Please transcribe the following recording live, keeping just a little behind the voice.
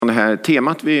här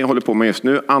temat vi håller på med just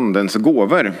nu, andens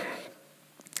gåvor.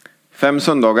 5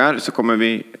 söndagar så kommer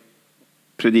vi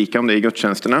predika om det i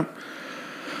gudstjänsterna.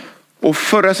 Och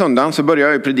förra söndagen så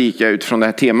började jag predika utifrån det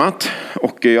här temat.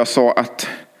 Och jag sa att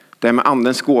det här med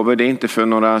andens gåvor, det är inte för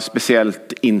några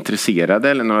speciellt intresserade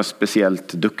eller några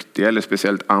speciellt duktiga eller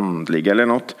speciellt andliga eller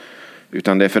något.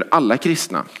 Utan det är för alla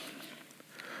kristna.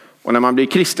 Och när man blir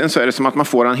kristen så är det som att man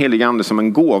får en helig ande som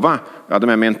en gåva. Jag hade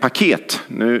med mig en paket.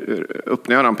 Nu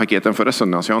öppnade jag den paketen förra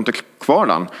söndagen så jag har inte kvar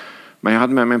den. Men jag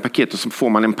hade med mig en paket och så får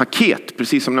man en paket.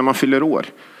 Precis som när man fyller år.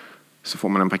 Så får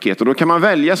man en paket. Och då kan man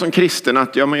välja som kristen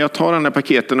att ja, men jag tar den här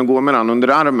paketen och går med den under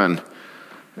armen.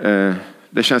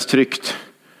 Det känns tryggt.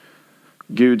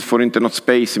 Gud får inte något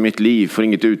space i mitt liv. Får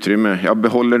inget utrymme. Jag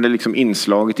behåller det liksom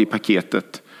inslaget i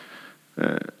paketet.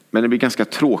 Men det blir ganska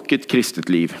tråkigt kristet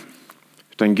liv.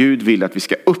 Utan Gud vill att vi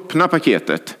ska öppna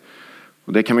paketet.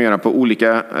 Och det kan man göra på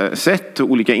olika sätt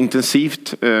och olika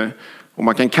intensivt. Och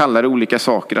man kan kalla det olika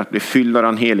saker. Att bli fylld av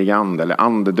den heliga ande eller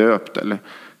andedöpt. Eller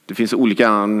det finns olika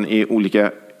namn i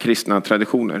olika kristna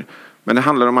traditioner. Men det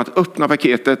handlar om att öppna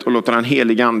paketet och låta den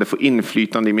heliga ande få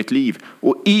inflytande i mitt liv.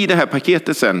 Och i det här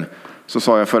paketet sen, så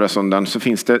sa jag förra söndagen, så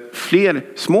finns det fler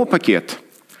små paket.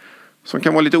 Som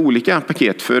kan vara lite olika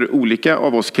paket för olika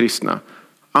av oss kristna.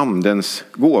 Andens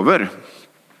gåvor.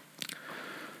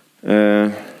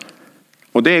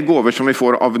 Och det är gåvor som vi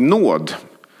får av nåd.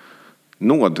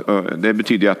 Nåd, det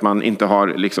betyder att man inte har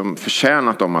liksom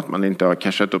förtjänat dem. Att man inte har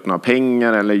cashat upp några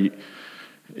pengar eller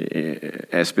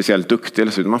är speciellt duktig.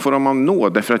 Eller så. Man får dem av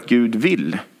nåd därför att Gud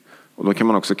vill. Och då kan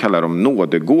man också kalla dem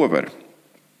nådegåvor.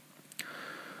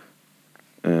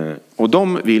 Och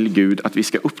de vill Gud att vi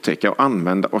ska upptäcka och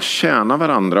använda och tjäna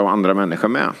varandra och andra människor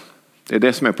med. Det är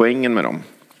det som är poängen med dem.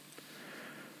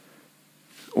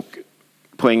 Och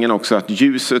poängen också att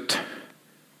ljuset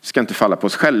ska inte falla på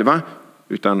oss själva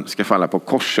utan ska falla på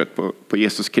korset, på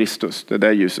Jesus Kristus. Det är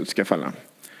där ljuset ska falla.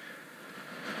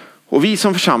 Och vi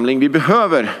som församling, vi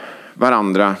behöver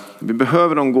varandra. Vi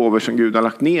behöver de gåvor som Gud har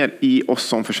lagt ner i oss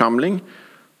som församling.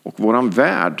 Och våran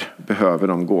värld behöver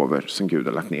de gåvor som Gud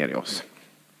har lagt ner i oss.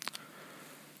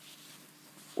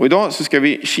 Och idag så ska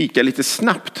vi kika lite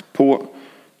snabbt på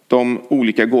de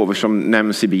olika gåvor som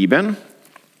nämns i Bibeln.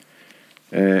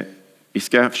 Vi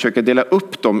ska försöka dela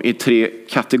upp dem i 3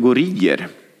 kategorier.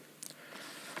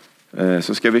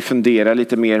 Så ska vi fundera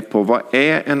lite mer på vad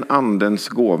är en andens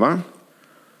gåva.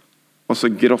 Och så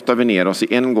grottar vi ner oss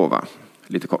i en gåva.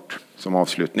 Lite kort som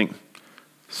avslutning.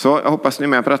 Så jag hoppas ni är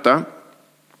med på detta.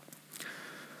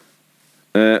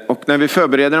 Och när vi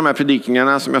förbereder de här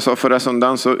predikningarna som jag sa förra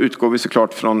söndagen så utgår vi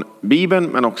såklart från Bibeln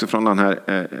men också från den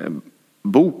här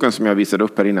boken som jag visade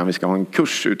upp här innan vi ska ha en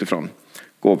kurs utifrån.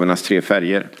 Gåvornas 3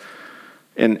 färger.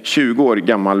 En 20 år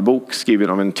gammal bok skriven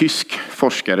av en tysk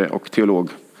forskare och teolog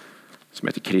som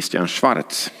heter Christian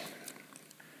Schwarz.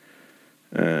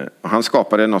 Han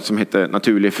skapade något som heter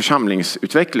naturlig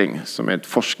församlingsutveckling som är ett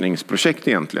forskningsprojekt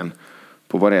egentligen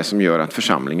på vad det är som gör att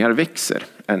församlingar växer.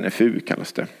 NFU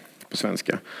kallas det på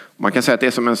svenska. Man kan säga att det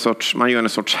är som man gör en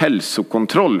sorts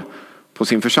hälsokontroll på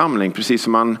sin församling. Precis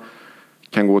som man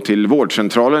kan gå till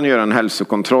vårdcentralen och göra en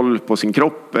hälsokontroll på sin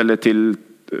kropp eller till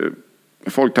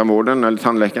folktandvården eller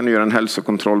tandläkaren och göra en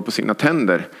hälsokontroll på sina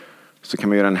tänder. Så kan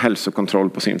man göra en hälsokontroll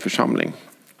på sin församling.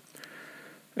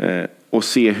 Och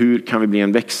se hur kan vi bli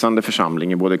en växande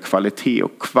församling i både kvalitet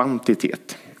och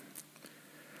kvantitet.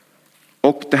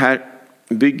 Och det här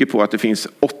bygger på att det finns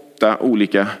 8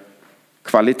 olika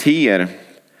kvaliteter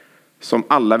som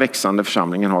alla växande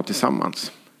församlingar har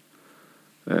tillsammans.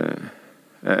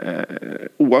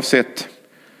 Oavsett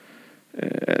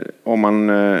om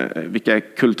man vilka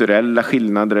kulturella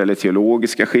skillnader eller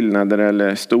teologiska skillnader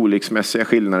eller storleksmässiga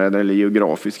skillnader eller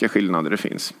geografiska skillnader det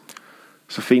finns.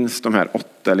 Så finns de här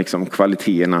 8 liksom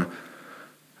kvaliteterna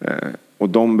och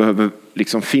de behöver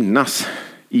liksom finnas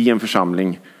i en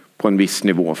församling på en viss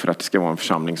nivå för att det ska vara en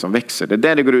församling som växer. Det är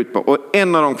där det går ut på. Och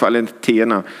en av de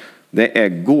kvaliteterna det är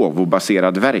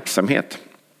gåvobaserad verksamhet.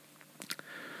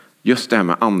 Just det här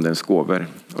med andens gåvor.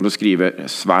 Och då skriver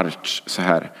Schwarz så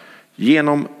här.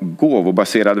 Genom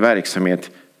gåvobaserad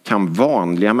verksamhet kan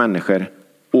vanliga människor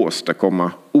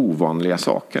åstadkomma ovanliga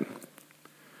saker.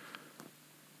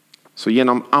 Så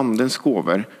genom andens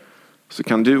gåvor så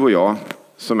kan du och jag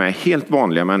som är helt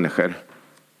vanliga människor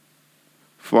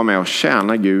få vara med och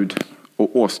tjäna Gud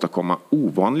och åstadkomma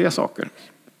ovanliga saker.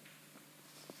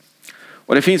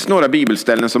 Och det finns några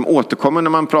bibelställen som återkommer när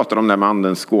man pratar om det med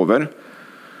andens gåvor.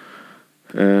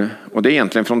 Och det är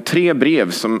egentligen från 3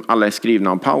 brev som alla är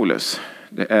skrivna av Paulus.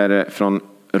 Det är från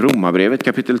Romarbrevet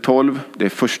kapitel 12, det är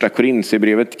första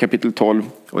Korinthierbrevet kapitel 12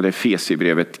 och det är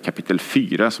Efesierbrevet kapitel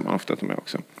 4 som man ofta tar med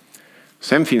också.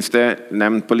 Sen finns det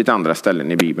nämnt på lite andra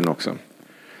ställen i Bibeln också.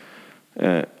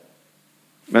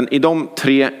 Men i de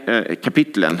 3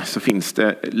 kapitlen så finns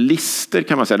det lister,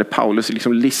 kan man säga, där Paulus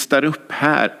liksom listar upp,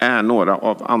 här är några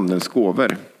av andens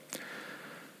gåvor.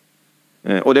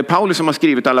 Och det är Paulus som har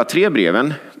skrivit alla 3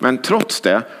 breven, men trots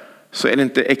det så är det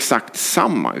inte exakt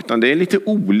samma, utan det är lite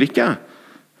olika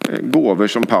gåvor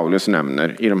som Paulus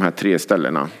nämner i de här 3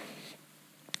 ställena.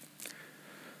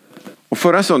 Och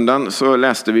förra söndagen så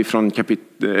läste vi från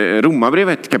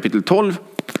Romarbrevet kapitel 12.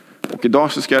 Och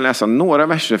idag så ska jag läsa några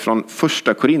verser från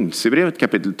första Korinthierbrevet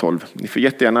kapitel 12. Ni får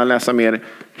jättegärna läsa mer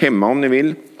hemma om ni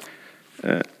vill.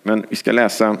 Men vi ska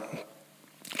läsa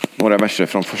några verser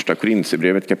från första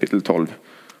Korinthierbrevet kapitel 12.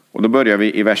 Och då börjar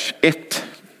vi i vers 1.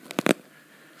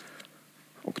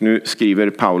 Och nu skriver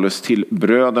Paulus till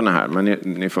bröderna här. Men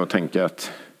ni får tänka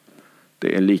att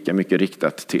det är lika mycket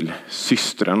riktat till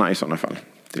systrarna i sådana fall.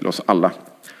 Till oss alla.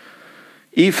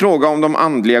 I fråga om de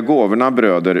andliga gåvorna,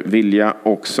 bröder, vill jag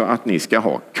också att ni ska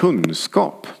ha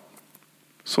kunskap.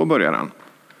 Så börjar han.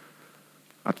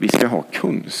 Att vi ska ha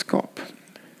kunskap.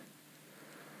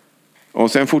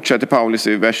 Och sen fortsätter Paulus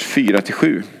i vers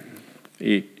 4-7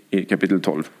 i kapitel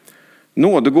 12.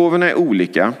 Nådegåvorna är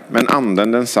olika, men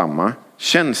anden densamma.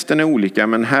 Tjänsten är olika,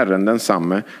 men Herren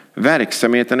densamme.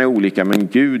 Verksamheten är olika, men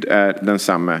Gud är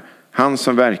densamme. Han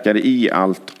som verkar i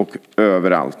allt och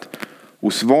överallt.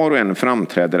 Hos var och en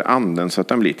framträder anden så att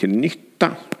den blir till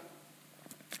nytta.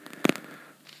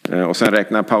 Och sen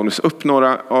räknar Paulus upp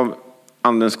några av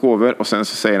andens gåvor. Och sen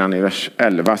så säger han i vers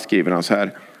 11, skriver han så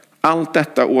här. Allt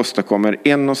detta åstadkommer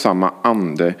en och samma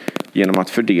ande genom att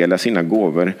fördela sina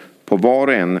gåvor på var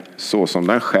och en så som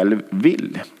den själv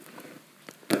vill.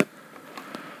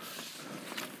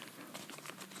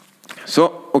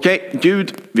 Så okej,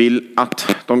 Gud vill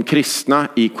att de kristna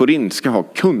i Korint ska ha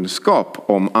kunskap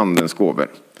om andens gåvor.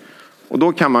 Och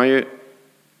då kan man ju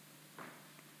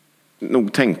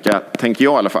nog tänker jag i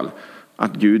alla fall,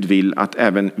 att Gud vill att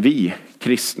även vi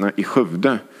kristna i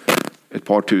Skövde ett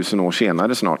par tusen år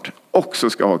senare snart också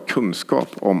ska ha kunskap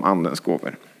om andens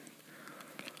gåvor.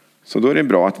 Så då är det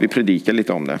bra att vi predikar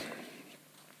lite om det.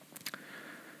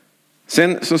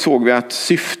 Sen så såg vi att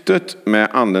syftet med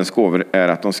andens gåvor är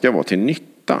att de ska vara till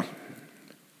nytta.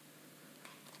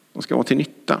 De ska vara till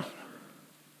nytta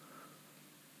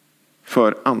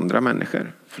för andra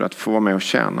människor, för att få vara med och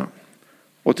tjäna.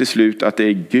 Och till slut att det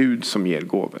är Gud som ger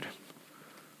gåvor.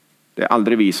 Det är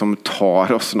aldrig vi som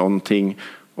tar oss någonting,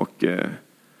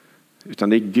 utan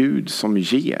det är Gud som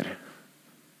ger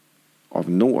av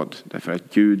nåd. Därför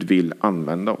att Gud vill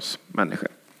använda oss människor.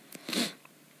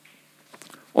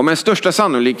 Och med största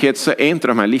sannolikhet så är inte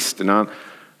de här listorna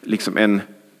liksom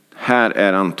här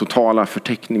är den totala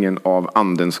förteckningen av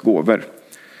andens gåvor.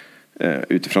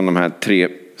 Utifrån de här 3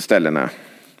 ställena.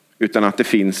 Utan att det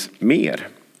finns mer.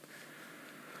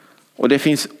 Och det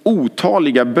finns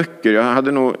otaliga böcker. Jag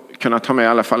hade nog kunnat ta med i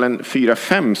alla fall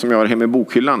 4-5 som jag har hemma i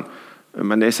bokhyllan.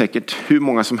 Men det är säkert hur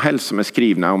många som helst som är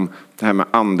skrivna om det här med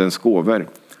andens gåvor.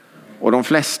 Och de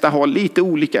flesta har lite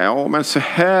olika. Ja, men så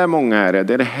här många är det.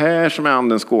 Det är det här som är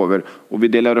andens gåvor. Och vi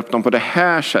delar upp dem på det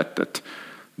här sättet.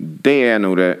 Det är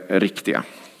nog det riktiga.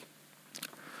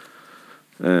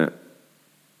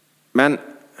 Men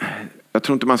jag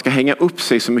tror inte man ska hänga upp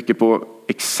sig så mycket på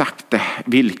exakt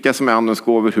vilka som är andens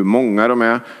gåvor, hur många de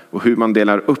är och hur man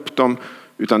delar upp dem.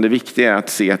 Utan det viktiga är att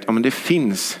se att men det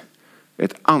finns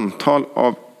ett antal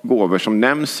av gåvor som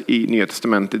nämns i Nya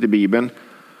testamentet i Bibeln.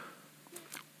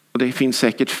 Och det finns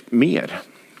säkert mer.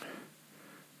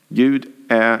 Gud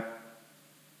är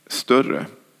större.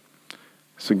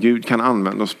 Så Gud kan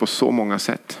använda oss på så många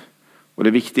sätt. Och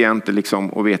det viktiga är inte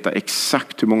liksom att veta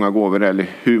exakt hur många gåvor det är eller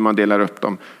hur man delar upp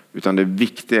dem. Utan det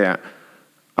viktiga är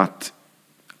att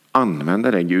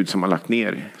använda det Gud som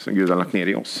Gud har lagt ner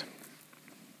i oss.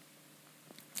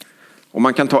 Och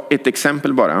man kan ta ett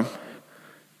exempel bara.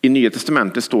 I Nya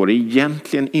testamentet står det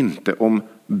egentligen inte om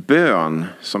bön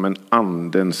som en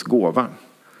andens gåva.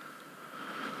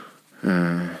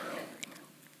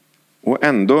 Och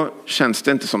ändå känns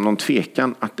det inte som någon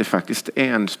tvekan att det faktiskt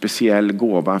är en speciell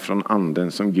gåva från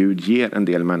anden som Gud ger en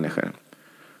del människor.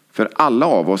 För alla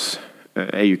av oss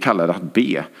är ju kallade att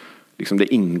be. Liksom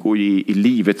det ingår i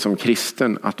livet som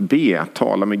kristen att be, att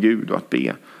tala med Gud och att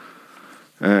be.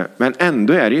 Men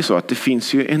ändå är det ju så att det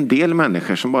finns ju en del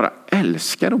människor som bara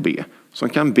älskar att be. Som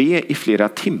kan be i flera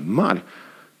timmar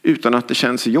utan att det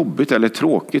känns jobbigt eller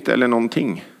tråkigt eller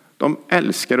någonting. De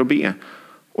älskar att be.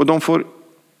 Och de får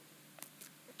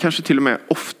kanske till och med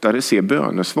oftare se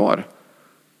bönesvar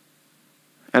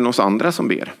än oss andra som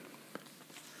ber.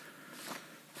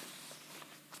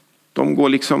 De går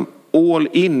liksom all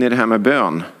in i det här med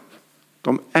bön.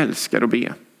 De älskar att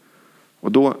be.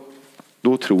 Och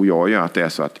då tror jag ju att det är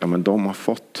så att de har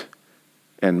fått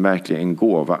verkligen en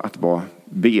gåva att vara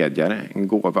bedjare. En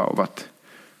gåva av att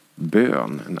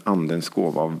bön. En andens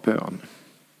gåva av bön.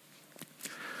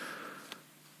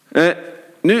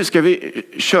 Nu ska vi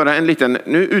köra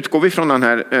nu utgår vi från den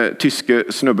här tyske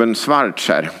snubben Schwartz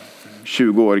här.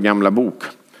 20 år gamla bok.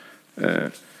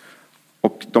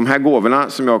 Och de här gåvorna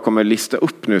som jag kommer lista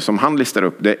upp nu, som han listar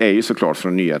upp, det är ju såklart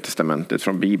från Nya testamentet,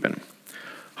 från Bibeln.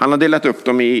 Han har delat upp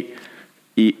dem i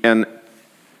en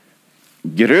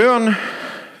grön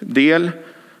del,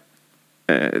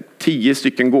 10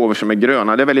 stycken gåvor som är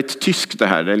gröna. Det är väldigt tyskt det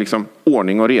här, det är liksom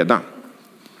ordning och reda.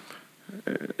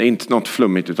 Det är inte något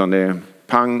flummigt utan det är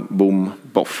pang, bom,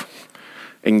 boff.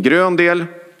 En grön del,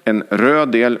 en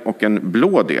röd del och en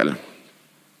blå del.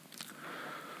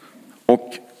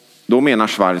 Och då menar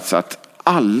Schwartz att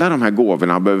alla de här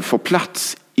gåvorna behöver få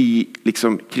plats i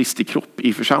liksom Kristi kropp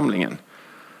i församlingen.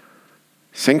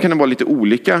 Sen kan det vara lite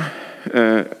olika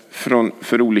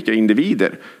för olika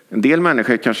individer. En del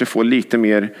människor kanske får lite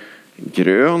mer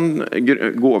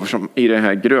gåvor som i det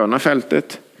här gröna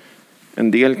fältet.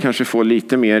 En del kanske får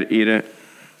lite mer i det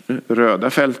röda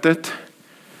fältet.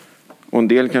 Och en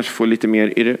del kanske får lite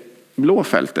mer i det blå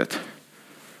fältet.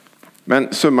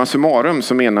 Men summa summarum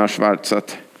så menar Schwartz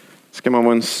att ska man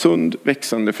vara en sund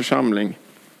växande församling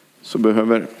så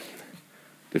behöver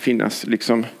det finnas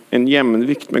liksom en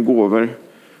jämnvikt med gåvor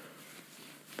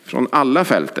från alla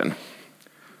fälten.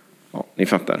 Ja, ni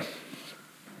fattar.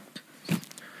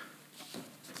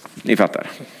 Ni fattar.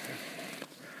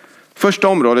 Första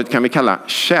området kan vi kalla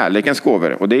kärlekens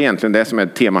gåvor. Och det är egentligen det som är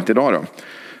temat idag då.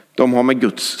 De har med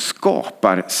Guds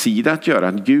skaparsida att göra.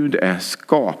 Att Gud är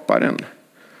skaparen.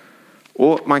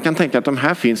 Och man kan tänka att de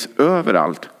här finns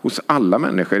överallt. Hos alla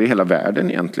människor i hela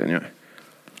världen egentligen.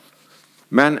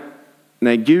 Men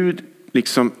när Gud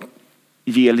liksom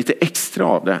ger lite extra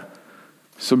av det.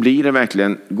 Så blir det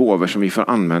verkligen gåvor som vi får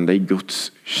använda i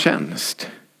Guds tjänst.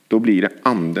 Då blir det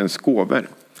andens gåvor.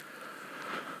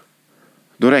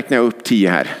 Då räknar jag upp 10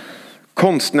 här.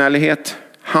 Konstnärlighet,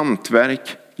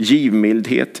 hantverk,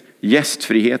 givmildhet,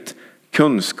 gästfrihet,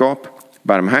 kunskap,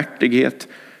 barmhärtighet,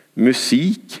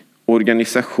 musik,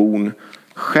 organisation,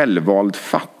 självvald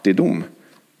fattigdom,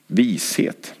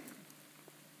 vishet.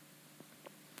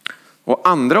 Och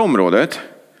andra området,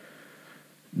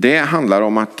 det handlar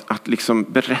om att liksom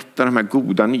berätta de här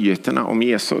goda nyheterna om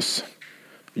Jesus.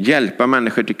 Hjälpa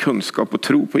människor till kunskap och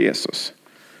tro på Jesus.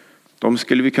 De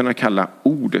skulle vi kunna kalla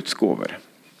ordets gåvor.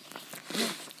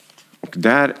 Och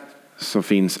där så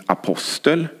finns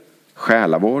apostel,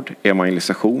 själavård,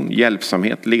 evangelisation,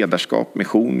 hjälpsamhet, ledarskap,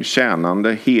 mission,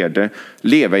 tjänande, herde,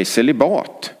 leva i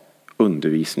celibat,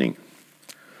 undervisning.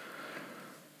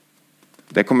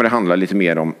 Det kommer det handla lite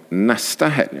mer om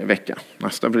nästa vecka,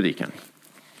 nästa predikan.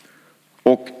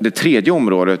 Och det tredje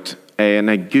området är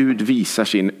när Gud visar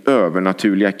sin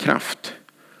övernaturliga kraft.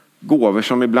 Gåvor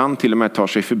som ibland till och med tar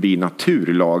sig förbi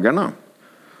naturlagarna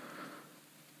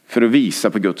för att visa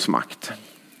på Guds makt.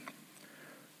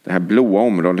 Det här blåa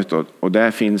området då, och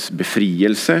där finns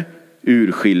befrielse,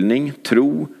 urskiljning,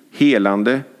 tro,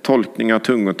 helande, tolkning av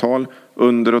tungotal,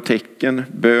 under och tecken,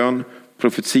 bön,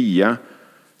 profetia,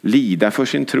 lida för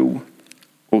sin tro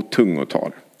och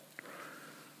tungotal.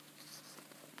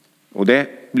 Och det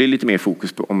blir lite mer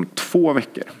fokus på om 2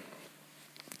 veckor.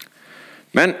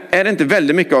 Men är det inte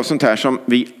väldigt mycket av sånt här som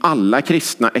vi alla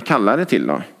kristna är kallade till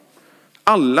då?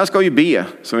 Alla ska ju be,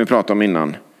 som vi pratade om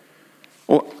innan.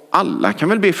 Och alla kan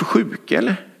väl be för sjuka,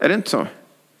 eller? Är det inte så?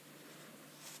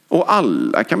 Och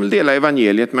alla kan väl dela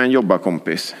evangeliet med en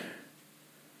jobbarkompis.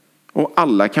 Och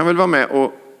alla kan väl vara med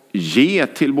och ge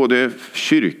till både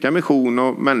kyrka, mission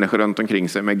och människor runt omkring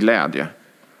sig med glädje.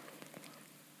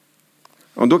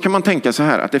 Och då kan man tänka så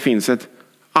här att det finns ett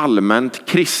allmänt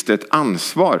kristet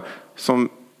ansvar som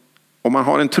om man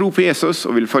har en tro på Jesus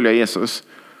och vill följa Jesus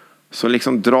så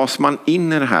liksom dras man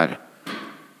in i det här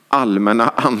allmänna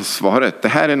ansvaret. Det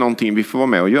här är någonting vi får vara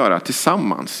med och göra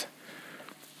tillsammans.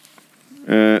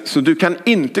 Så du kan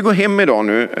inte gå hem idag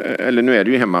nu, eller nu är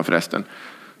du ju hemma förresten.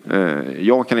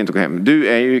 Jag kan inte gå hem. Du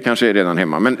är ju kanske redan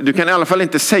hemma, men du kan i alla fall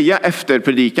inte säga efter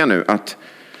predikan nu att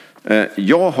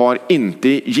jag har inte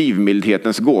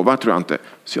givmildhetens gåva, tror jag inte.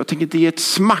 Så jag tänker inte ge ett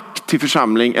smack till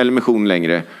församling eller mission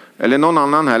längre. Eller någon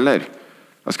annan heller.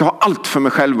 Jag ska ha allt för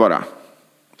mig själv bara.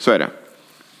 Så är det.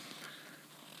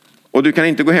 Och du kan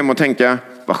inte gå hem och tänka,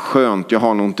 vad skönt, jag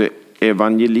har nog inte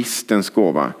evangelistens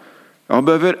gåva. Jag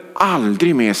behöver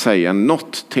aldrig mer säga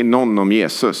något till någon om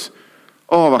Jesus.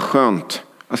 Vad skönt.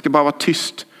 Jag ska bara vara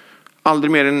tyst.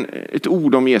 Aldrig mer än ett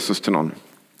ord om Jesus till någon.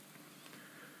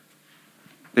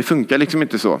 Det funkar liksom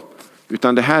inte så.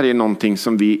 Utan det här är någonting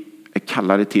som vi är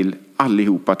kallade till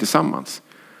allihopa tillsammans.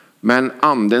 Men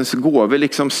andens gåvor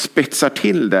liksom spetsar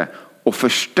till det och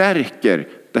förstärker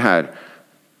det här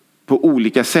på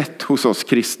olika sätt hos oss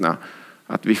kristna.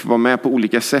 Att vi får vara med på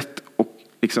olika sätt och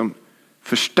liksom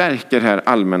förstärker det här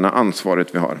allmänna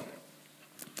ansvaret vi har.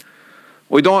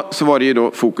 Och idag så var det ju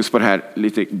då fokus på det här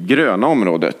lite gröna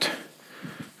området.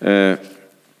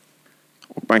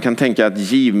 Och man kan tänka att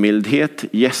givmildhet,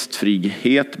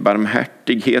 gästfrihet,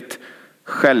 barmhärtighet,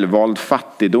 självvald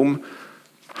fattigdom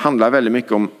handlar väldigt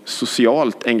mycket om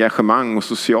socialt engagemang och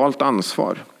socialt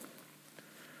ansvar.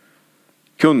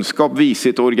 Kunskap,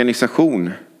 vishet och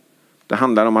organisation. Det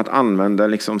handlar om att använda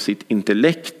liksom sitt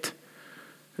intellekt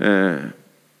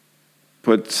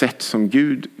på ett sätt som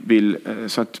Gud vill,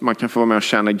 så att man kan få vara med och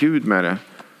tjäna Gud med det.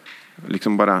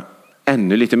 Liksom bara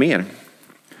ännu lite mer.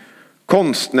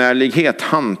 Konstnärlighet,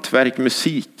 hantverk,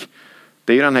 musik.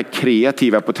 Det är ju den här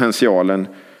kreativa potentialen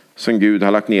som Gud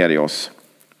har lagt ner i oss.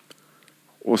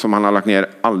 Och som han har lagt ner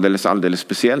alldeles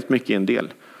speciellt mycket i en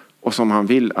del. Och som han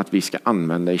vill att vi ska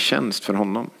använda i tjänst för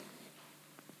honom.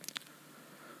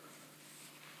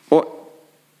 Och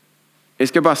vi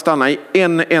ska bara stanna i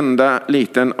en enda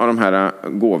liten av de här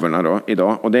gåvorna då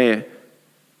idag. Och det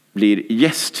blir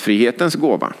gästfrihetens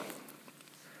gåva.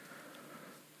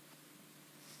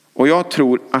 Och jag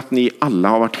tror att ni alla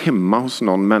har varit hemma hos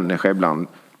någon människa ibland.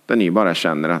 Där ni bara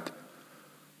känner att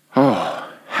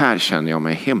här känner jag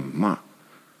mig hemma.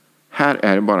 Här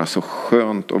är det bara så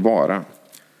skönt att vara.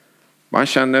 Man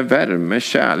känner värme,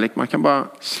 kärlek. Man kan bara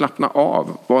slappna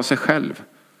av, vara sig själv.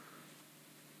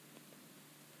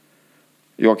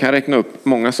 Jag kan räkna upp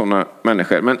många sådana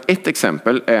människor. Men ett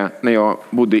exempel är när jag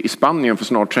bodde i Spanien för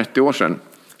snart 30 år sedan.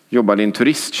 Jobbade i en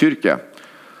turistkyrka.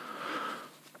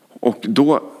 Och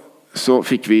då så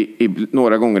fick vi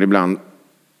några gånger ibland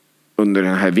under det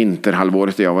här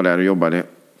vinterhalvåret där jag var där och jobbade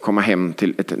komma hem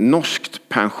till ett norskt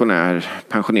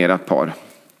pensionerat par.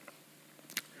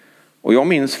 Och jag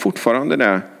minns fortfarande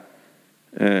det,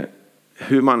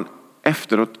 hur man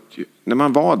efteråt, när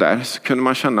man var där så kunde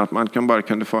man känna att man bara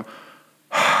kunde få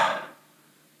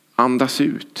andas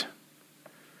ut.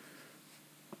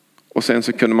 Och sen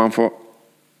så kunde man få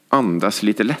andas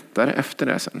lite lättare efter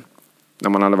det sen, när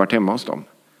man hade varit hemma hos dem.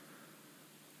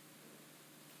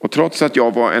 Och trots att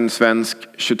jag var en svensk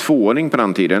 22-åring på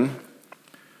den tiden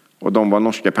och de var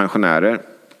norska pensionärer.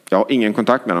 Jag har ingen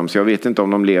kontakt med dem så jag vet inte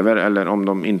om de lever eller om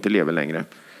de inte lever längre.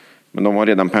 Men de var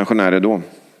redan pensionärer då.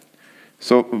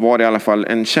 Så var det i alla fall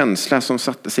en känsla som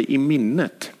satte sig i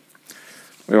minnet.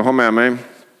 Och jag har med mig,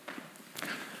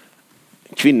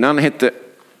 kvinnan hette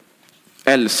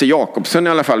Else Jakobsen i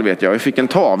alla fall vet jag. Jag fick en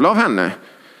tavla av henne.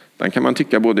 Den kan man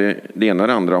tycka både det ena och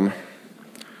det andra om.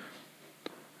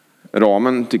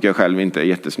 Ramen tycker jag själv inte är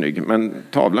jättesnygg. Men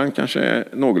tavlan kanske är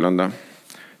någorlunda.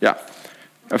 Ja,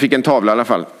 jag fick en tavla i alla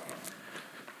fall.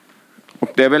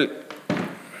 Och det är väl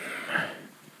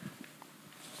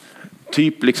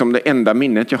typ liksom det enda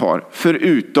minnet jag har.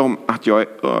 Förutom att jag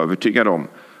är övertygad om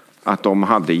att de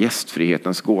hade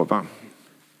gästfrihetens gåva.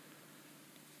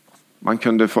 Man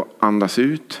kunde få andas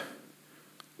ut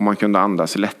och man kunde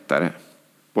andas lättare.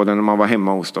 Både när man var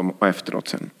hemma hos dem och efteråt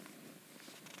sen.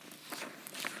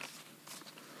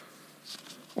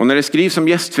 Och när det skrivs om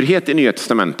gästfrihet i Nya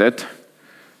testamentet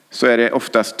så är det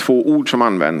oftast två ord som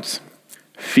används.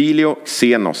 Filio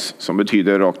xenos, som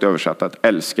betyder rakt översatt att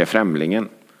älska främlingen.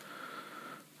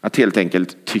 Att helt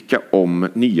enkelt tycka om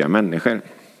nya människor.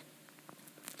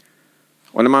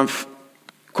 Och när man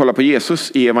kollar på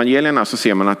Jesus i evangelierna så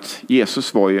ser man att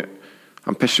Jesus var ju,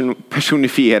 han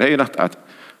personifierar ju detta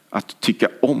att tycka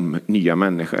om nya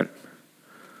människor.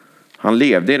 Han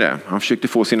levde i det. Han försökte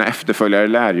få sina efterföljare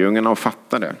lärjungarna att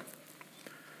fatta det.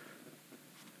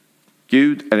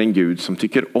 Gud är en Gud som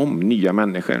tycker om nya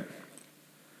människor.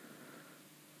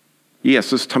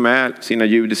 Jesus tar med sina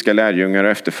judiska lärjungar och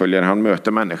efterföljare. Han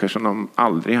möter människor som de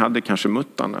aldrig hade kanske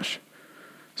mött annars.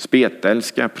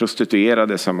 Spetälska,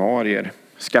 prostituerade, samarier,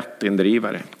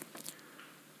 skatteindrivare.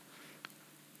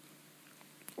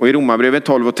 Och i Romarbrevet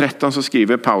 12:13 så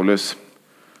skriver Paulus,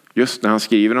 just när han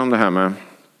skriver om det här med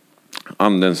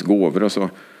andens gåvor och så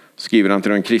skriver han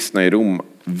till de kristna i Rom: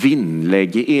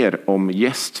 vinnlägg er om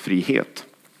gästfrihet.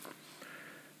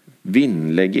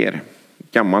 Vinnlägg er.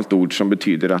 Gammalt ord som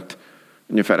betyder att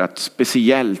ungefär att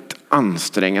speciellt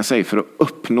anstränga sig för att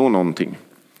uppnå någonting.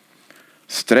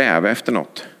 Sträva efter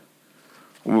något.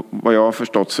 Och vad jag har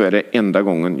förstått så är det enda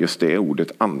gången just det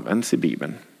ordet används i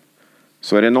Bibeln.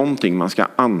 Så är det någonting man ska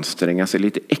anstränga sig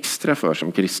lite extra för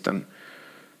som kristen,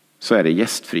 så är det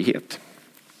gästfrihet.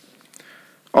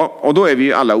 Ja, och då är vi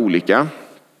ju alla olika.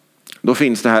 Då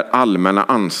finns det här allmänna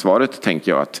ansvaret,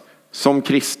 tänker jag, att som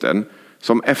kristen,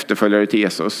 som efterföljare till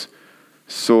Jesus,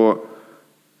 så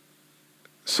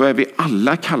är vi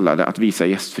alla kallade att visa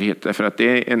gästfrihet. Därför att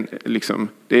det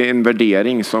är en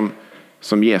värdering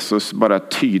som Jesus bara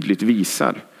tydligt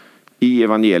visar i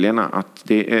evangelierna. Att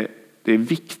det är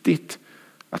viktigt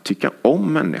att tycka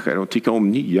om människor och tycka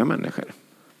om nya människor.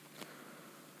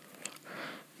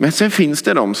 Men sen finns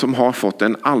det de som har fått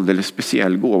en alldeles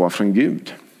speciell gåva från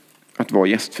Gud. Att vara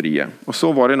gästfria. Och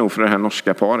så var det nog för det här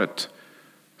norska paret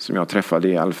som jag träffade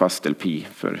i Alfastelpi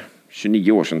för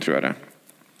 29 år sedan tror jag det.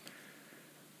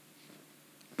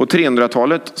 På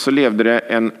 300-talet så levde det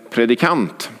en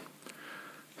predikant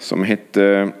som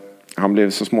han blev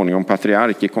så småningom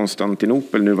patriark i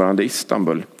Konstantinopel, nuvarande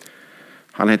Istanbul.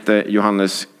 Han hette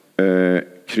Johannes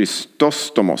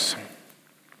Chrysostomos.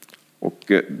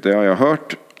 Och det har jag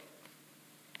hört,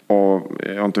 och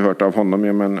jag har inte hört av honom,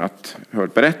 men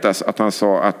hört berättas att han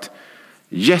sa att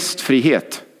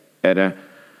gästfrihet är det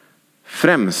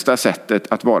främsta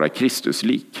sättet att vara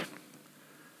Kristuslik.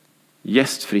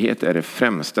 Gästfrihet är det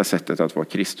främsta sättet att vara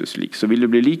Kristuslik. Så vill du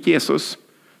bli lik Jesus,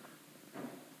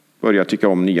 börja tycka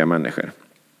om nya människor.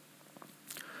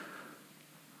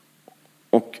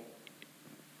 Och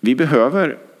vi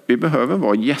behöver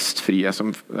vara gästfria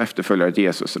som efterföljare till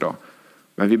Jesus idag.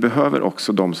 Men vi behöver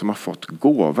också de som har fått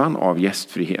gåvan av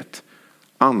gästfrihet.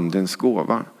 Andens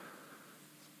gåva.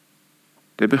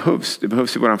 Det behövs i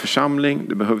vår församling,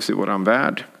 det behövs i vår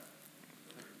värld.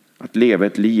 Att leva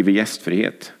ett liv i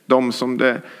gästfrihet. De som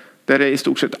där det i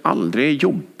stort sett aldrig är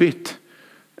jobbigt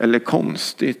eller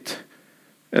konstigt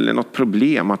eller något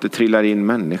problem att det trillar in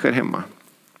människor hemma.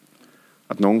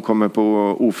 Att någon kommer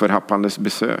på oförhappandes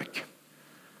besök.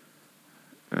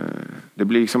 Det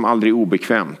blir liksom aldrig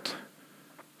obekvämt.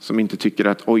 Som inte tycker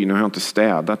att oj, nu har jag inte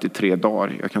städat i 3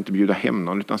 dagar. Jag kan inte bjuda hem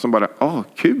någon. Utan som bara,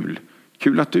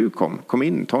 kul att du kom. Kom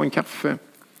in, ta en kaffe.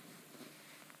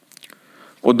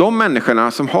 Och de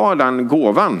människorna som har den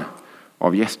gåvan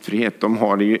av gästfrihet, de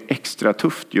har det ju extra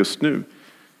tufft just nu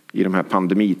i de här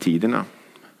pandemitiderna.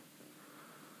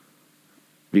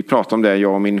 Vi pratade om det,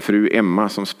 jag och min fru Emma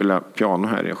som spelar piano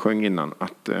här, jag sjöng innan,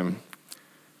 att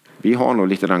vi har nog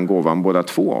lite den gåvan båda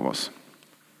två av oss.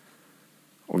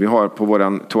 Och vi har på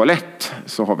våran toalett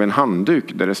så har vi en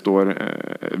handduk där det står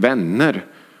vänner,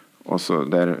 och så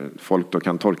där folk då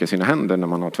kan torka sina händer när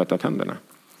man har tvättat händerna.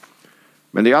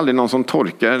 Men det är aldrig någon som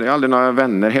torkar, det är aldrig några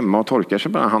vänner hemma och torkar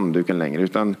sig på den handduken längre,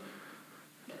 utan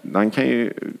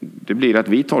det blir att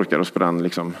vi torkar oss på den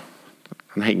liksom.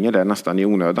 Han hänger där nästan i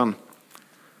onödan.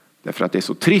 Därför att det är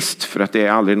så trist, för att det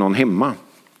är aldrig någon hemma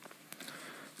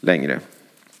längre.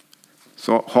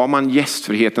 Så har man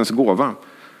gästfrihetens gåva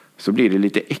så blir det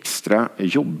lite extra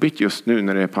jobbigt just nu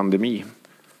när det är pandemi.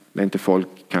 När inte folk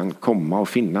kan komma och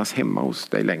finnas hemma hos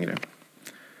dig längre.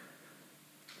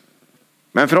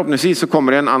 Men förhoppningsvis så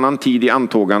kommer det en annan tid i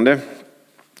antågande.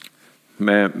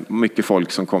 Med mycket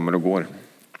folk som kommer och går.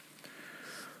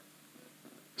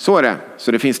 Så är det.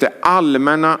 Så det finns det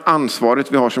allmänna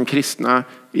ansvaret vi har som kristna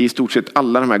i stort sett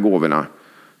alla de här gåvorna.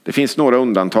 Det finns några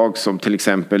undantag som till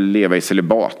exempel leva i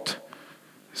celibat.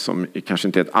 Som kanske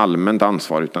inte är ett allmänt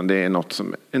ansvar, utan det är något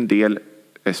som en del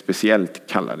är speciellt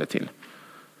kallade till.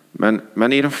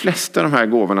 Men i de flesta av de här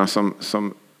gåvorna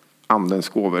som andens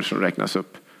gåvor som räknas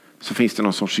upp, så finns det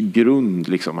någon sorts grund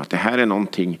liksom, att det här är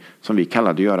någonting som vi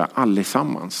kallade att göra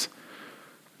allesammans.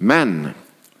 Men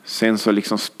sen så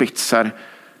liksom spetsar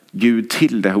Gud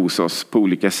till det hos oss på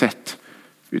olika sätt.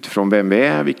 Utifrån vem vi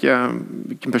är,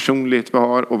 vilken personlighet vi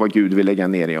har och vad Gud vill lägga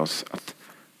ner i oss. Att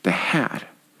det här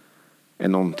är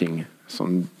någonting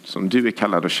som du är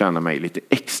kallad att tjäna mig lite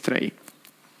extra i.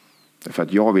 Därför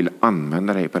att jag vill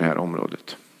använda dig på det här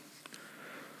området.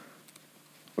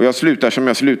 Och jag slutar som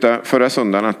jag slutade förra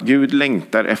söndagen, att Gud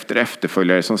längtar efter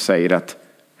efterföljare som säger att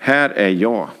här är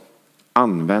jag,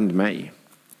 använd mig.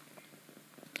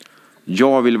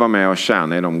 Jag vill vara med och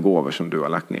tjäna i de gåvor som du har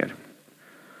lagt ner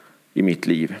i mitt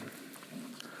liv.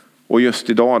 Och just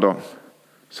idag då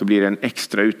så blir det en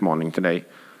extra utmaning till dig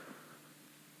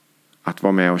att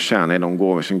vara med och tjäna i de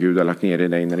gåvor som Gud har lagt ner i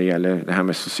dig när det gäller det här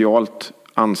med socialt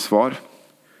ansvar.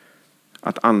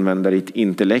 Att använda ditt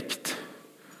intellekt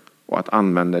och att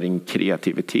använda din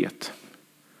kreativitet.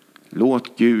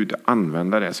 Låt Gud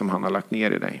använda det som han har lagt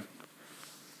ner i dig.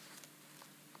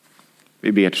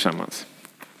 Vi ber tillsammans.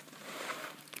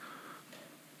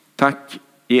 Tack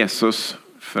Jesus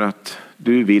för att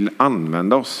du vill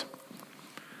använda oss.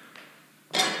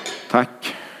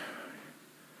 Tack.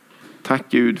 Tack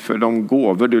Gud för de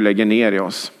gåvor du lägger ner i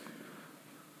oss.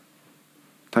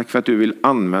 Tack för att du vill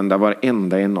använda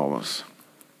varenda en av oss.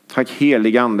 Tack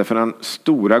helige Ande för den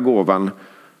stora gåvan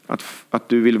Att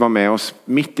du vill vara med oss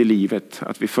mitt i livet.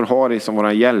 Att vi får ha dig som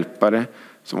våran hjälpare,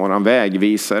 som våran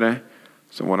vägvisare,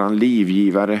 som våran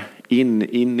livgivare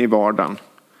in i vardagen.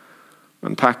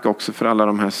 Men tack också för alla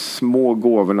de här små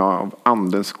gåvorna av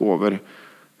andens gåvor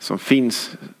som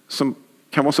finns, som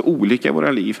kan vara så olika i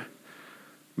våra liv.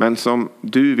 Men som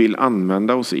du vill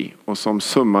använda oss i och som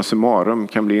summa summarum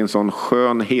kan bli en sån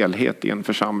skön helhet i en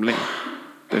församling.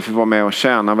 Där vi får vara med och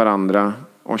tjäna varandra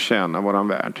och tjäna våran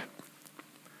värld.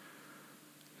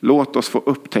 Låt oss få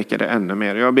upptäcka det ännu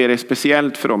mer. Jag ber dig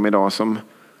speciellt för dem idag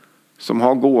som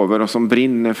har gåvor och som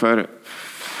brinner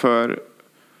för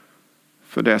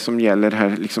det som gäller det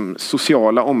här liksom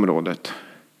sociala området.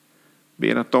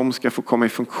 Ber att de ska få komma i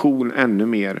funktion ännu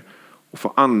mer och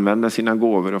få använda sina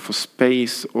gåvor och få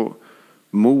space och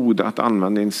mod att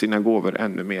använda sina gåvor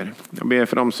ännu mer. Jag ber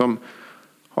för dem som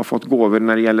har fått gåvor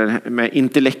när det gäller med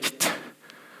intellekt,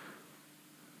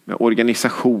 med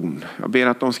organisation. Jag ber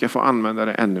att de ska få använda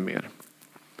det ännu mer.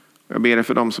 Jag ber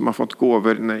för dem som har fått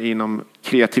gåvor inom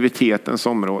kreativitetens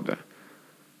område.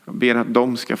 Jag ber att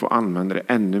de ska få använda det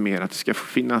ännu mer. Att det ska få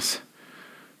finnas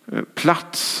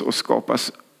plats och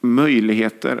skapas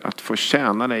möjligheter att få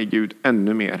tjäna dig, Gud,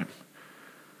 ännu mer.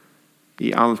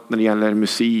 I allt när det gäller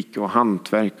musik och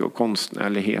hantverk och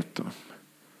konstnärlighet.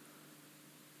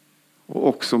 Och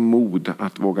också mod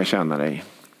att våga tjäna dig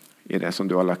i det som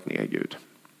du har lagt ner, Gud.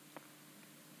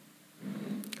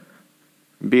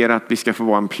 Ber att vi ska få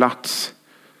vara en plats,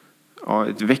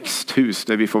 ett växthus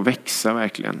där vi får växa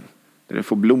verkligen. Där det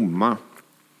får blomma.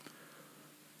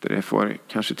 Där det får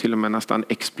kanske till och med nästan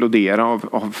explodera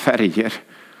av färger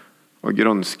och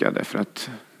grönska. Därför att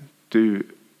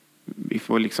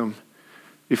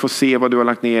vi får se vad du har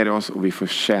lagt ner i oss och vi får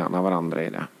tjäna varandra i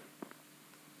det.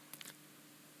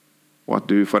 Och att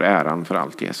du får äran för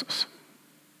allt, Jesus.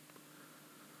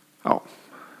 Ja.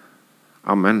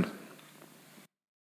 Amen.